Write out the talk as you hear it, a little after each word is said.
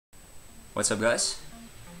What's up, guys?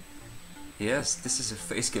 Yes, this is a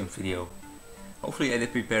Facecam video. Hopefully I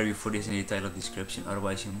did prepare you for this in the title description,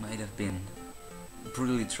 otherwise you might have been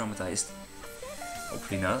brutally traumatized.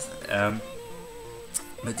 Hopefully not.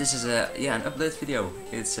 But this is an update video.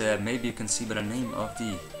 It's maybe you can see by the name of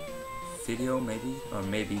the video, or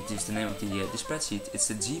maybe just the name of the spreadsheet. It's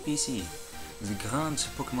the GPC, the Grand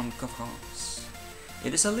Pokémon Conference.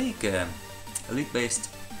 It is a league-based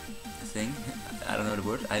thing. I don't know the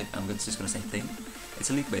word. I'm just gonna say thing. It's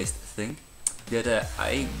a league-based thing that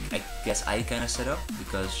I guess I kind of set up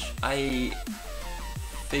because I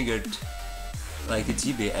figured like the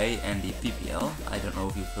GBA and the PPL. I don't know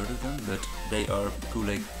if you've heard of them, but they are two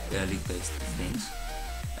league-based things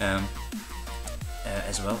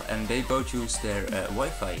as well, and they both use their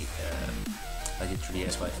Wi-Fi, like the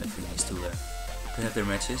 3DS Wi-Fi thingies to have their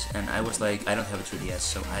matches. And I was like, I don't have a 3DS,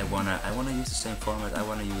 so I wanna use the same format. I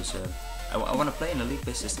wanna play in a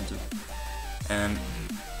league-based system too. And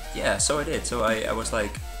yeah, so I did. So I was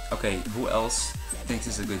like, okay, who else thinks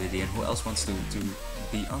this is a good idea, and who else wants to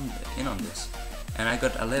be in on this? And I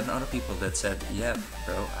got 11 other people that said, yeah,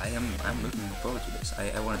 bro, I'm looking forward to this.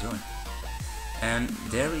 I want to join. And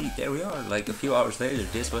there we are. Like a few hours later,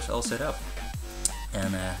 this was all set up.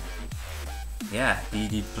 And yeah,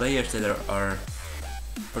 the players that are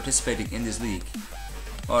participating in this league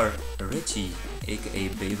are Richie, aka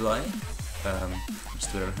Beyblade, his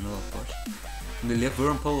Twitter handle of course. The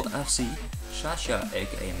Liverpool FC, Sasha,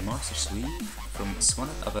 aka Master Sweet from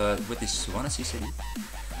with the Swansea City,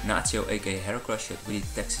 Nacho, aka Herocrush with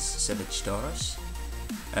the Texas Savage Stars,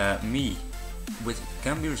 me with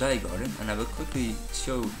Cambio Zygarden, and I will quickly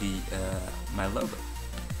show my logo,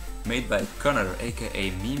 made by Connor,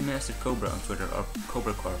 aka Meme Master Cobra on Twitter, or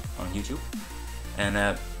Cobra Corp on YouTube.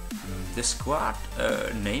 And the squad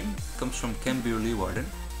name comes from Cambio Leeuwarden.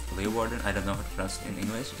 Leeuwarden, I don't know how to pronounce it in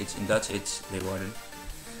English. It's in Dutch, it's Leeuwarden.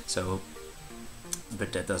 So,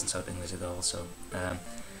 but that doesn't sound English at all. So,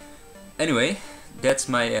 anyway, that's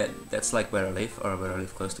my that's like where I live, or where I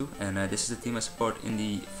live close to. And this is the team I support in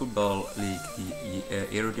the football league, the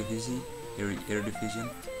Eredivisie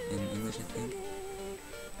in English, I think.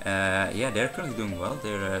 Yeah, they're currently doing well.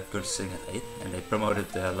 They're currently sitting at 8th, and they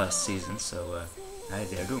promoted last season. So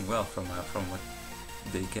they're doing well from what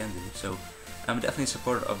they can do. So I'm definitely a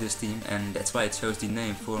supporter of this team, and that's why I chose the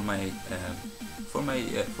name for my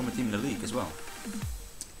team in the league as well.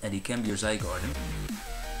 And it can be your Zygarden.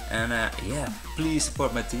 And yeah, please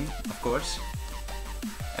support my team, of course.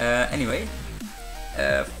 Anyway,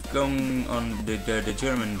 going on the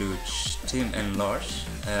German dudes, Tim and Lars.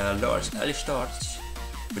 Lars starts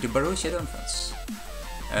with the Borussia Dortmund.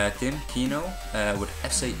 Tim Kino with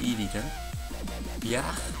FC Editor.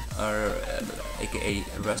 Pierre, or aka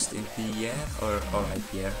Rust in Pierre, or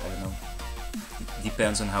Pierre, I don't know.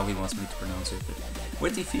 Depends on how he wants me to pronounce it. But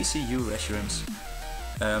with the VCU Reassurance.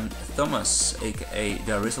 Thomas, aka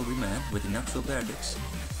the Rizzleby Man with the Knoxville Beartics.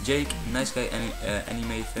 Jake, nice guy,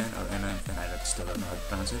 anime fan, or anime fan, I still don't know how to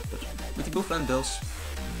pronounce it, but with the Buffalo Bills.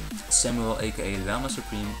 Samuel, aka Lama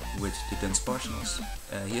Supreme with the Dunsparcenals.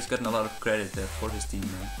 He has gotten a lot of credit for his team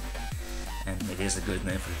name, and it is a good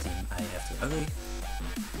name for the team, I have to agree.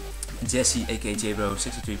 Jesse, aka JBro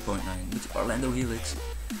 63.9 with the Orlando Helix,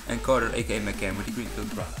 and Carter, aka McCann with the Greenfield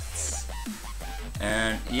Grots.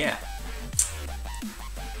 And yeah,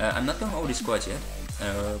 I'm not going over the squad yet.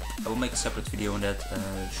 I will make a separate video on that,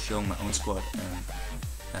 showing my own squad and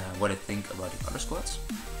what I think about the other squads.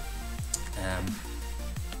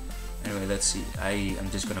 Anyway, let's see. I'm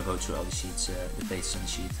just gonna go through all the sheets, the pages on the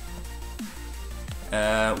sheet.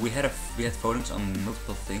 We had votings on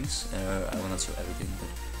multiple things. I will not show everything,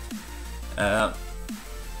 but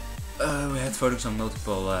we had votings on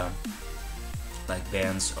multiple like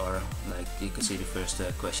bands, or like you can see the first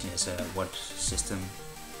question is what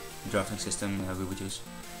drafting system we would use.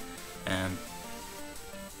 And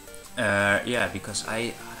yeah, because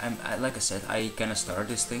I like I said, I kind of started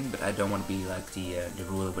this thing, but I don't want to be like the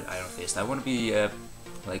ruler with Iron Fist. I want to be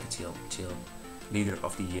like a chill leader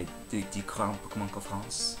of the Grand Pokémon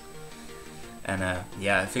Conference. And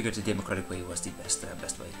yeah, I figured the democratic way was the best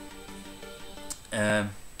way.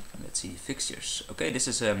 Let's see, fixtures. Okay, this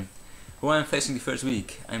is who I'm facing the first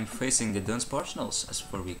week. I'm facing the Dunsparcenals as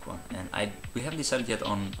for week 1, and we haven't decided yet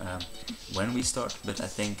on when we start, but I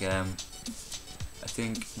think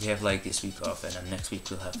we have like this week off, and then next week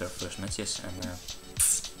we'll have their first matches, and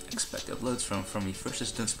expect uploads from me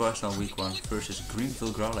versus Dunsparcenal week 1 versus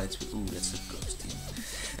Greenfield Growlites. Ooh, that's a ghost team.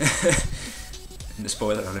 The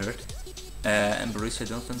spoiler alert. And Borussia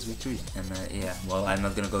Dortmund week 3, and yeah, well, I'm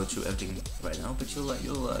not gonna go through everything right now, but you'll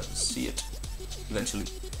see it eventually.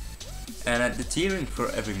 And the tiering for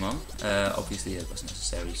every month, obviously it was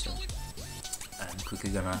necessary, so I'm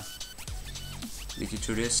quickly gonna lead you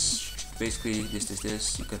through this. Basically,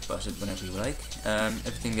 this, you can pause it whenever you like.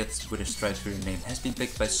 Everything that's with a stripe through your name has been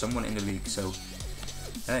picked by someone in the league, so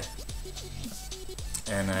hey.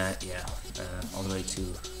 And yeah, all the way to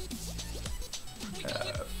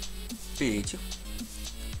Pichu.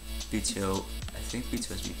 Pichu, I think Pichu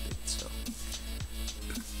has been picked, so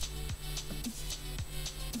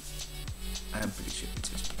I'm pretty sure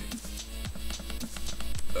Pichu has been picked.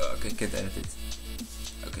 Okay, can't edit it.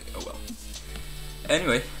 Okay, oh well.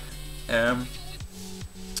 Anyway,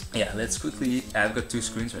 yeah, let's quickly. I've got two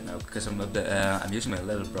screens right now because I'm using my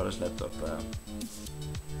little brother's laptop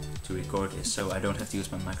to record this, so I don't have to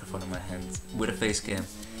use my microphone in my hand with a face cam.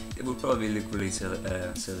 It would probably look really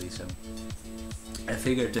silly, so I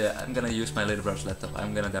figured I'm gonna use my little brother's laptop.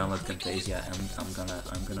 I'm gonna download Camtasia and I'm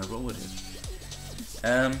gonna roll with it.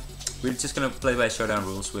 We're just gonna play by showdown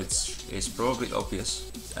rules, which is probably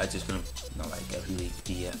obvious. I'm just gonna like every week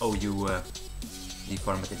the OU the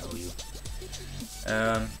format in OU.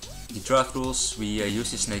 The draft rules, we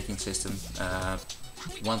use the snaking system.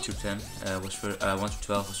 1 to 10 was 1 to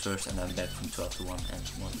 12 was first, and then back from 12 to 1 and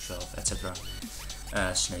 1 to 12, etc.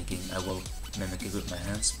 Snaking, I will mimic it with my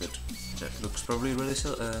hands, but that looks probably really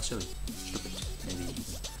silly, stupid, maybe even.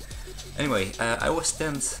 Anyway, I was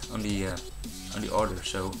 10th on the order,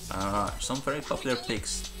 so some very popular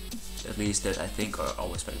picks, at least that I think are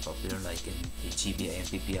always very popular, like in the GPA and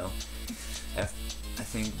PPL. I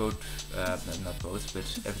think both, not both, but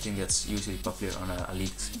everything that's usually popular on a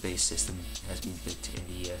league-based system has been picked in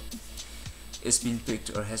the has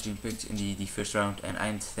been picked in the first round, and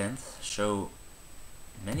I'm 10th. So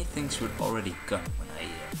many things were already gone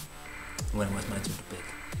when it was my turn to pick,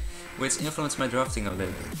 which influenced my drafting a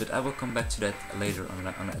little bit. But I will come back to that later on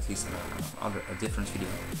at least on a different video.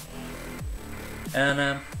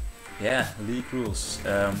 And yeah, league rules.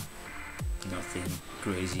 Nothing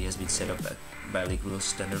crazy has been set up by league rules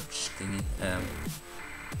standards thingy. I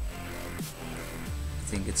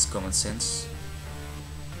think it's common sense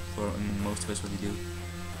for most of us what we do.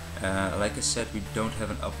 Like I said, we don't have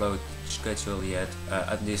an upload schedule yet,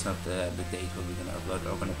 at least not the date when we're gonna upload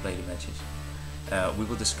or gonna play the matches. We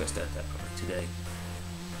will discuss that probably today.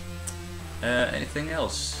 Anything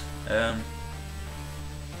else?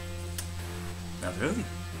 Not really.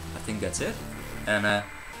 I think that's it. And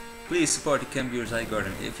please support the Camp Viewers Eye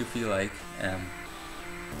Garden if you feel like.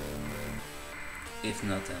 If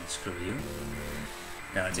not, then screw you.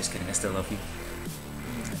 No, just kidding. I still love you.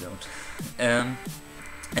 I don't.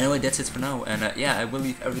 Anyway, that's it for now. And yeah, I will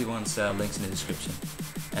leave everyone's links in the description.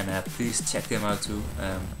 And please check them out too.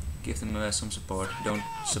 Give them some support. Don't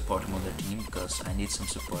support them on their team because I need some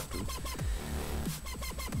support too.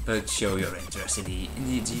 But show your interest in the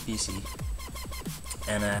GPC.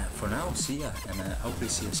 And for now, see ya, and hopefully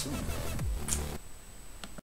see you soon.